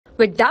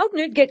With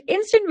Doubtnut, get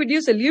instant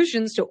video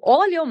solutions to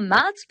all your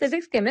maths,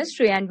 physics,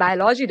 chemistry, and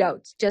biology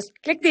doubts. Just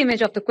click the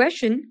image of the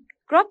question,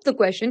 crop the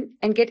question,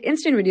 and get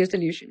instant video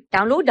solution.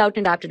 Download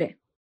Doubtnut app today.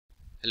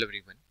 Hello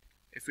everyone.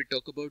 If we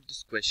talk about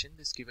this question,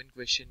 this given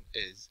question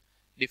is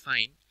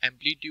define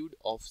amplitude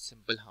of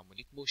simple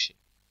harmonic motion.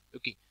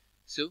 Okay,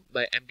 so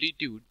by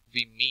amplitude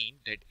we mean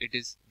that it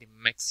is the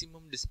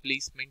maximum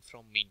displacement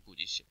from mean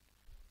position.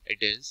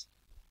 It is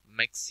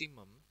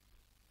maximum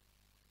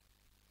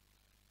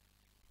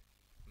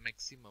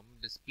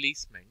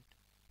displacement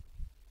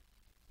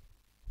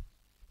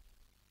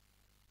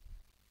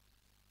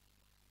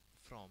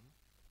from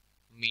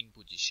mean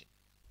position.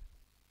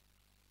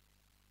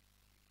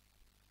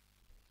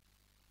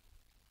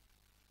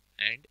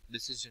 And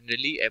this is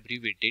generally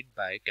abbreviated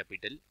by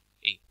capital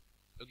A.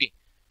 Okay.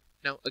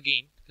 Now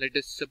again, let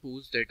us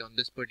suppose that on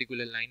this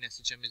particular line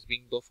S.H.M is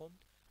being performed,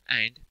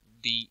 and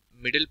the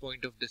middle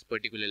point of this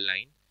particular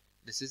line,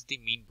 this is the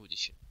mean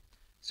position.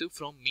 So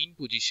from mean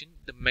position,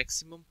 the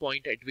maximum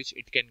point at which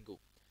it can go.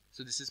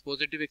 So this is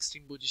positive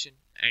extreme position,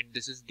 and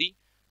this is the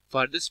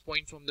farthest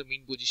point from the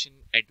mean position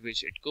at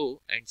which it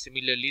go, and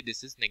similarly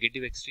this is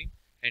negative extreme,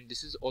 and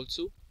this is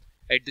also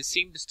at the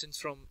same distance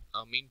from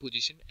mean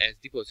position as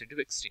the positive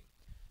extreme.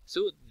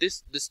 So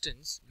this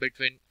distance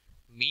between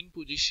mean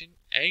position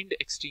and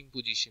extreme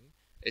position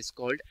is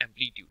called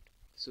amplitude.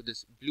 So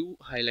this blue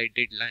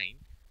highlighted line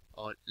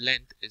or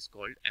length is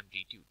called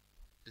amplitude.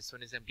 This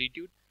one is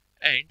amplitude,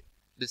 and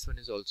this one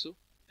is also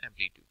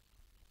amplitude.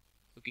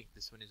 Okay,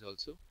 this one is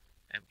also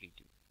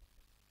amplitude.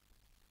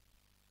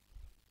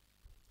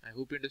 I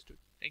hope you understood.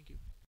 Thank you.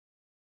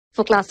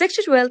 For class 6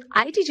 to 12,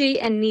 IIT JEE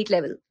and NEET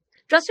level.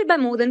 Trusted by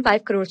more than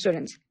 5 crore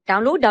students.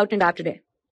 Download Doubtnut app today.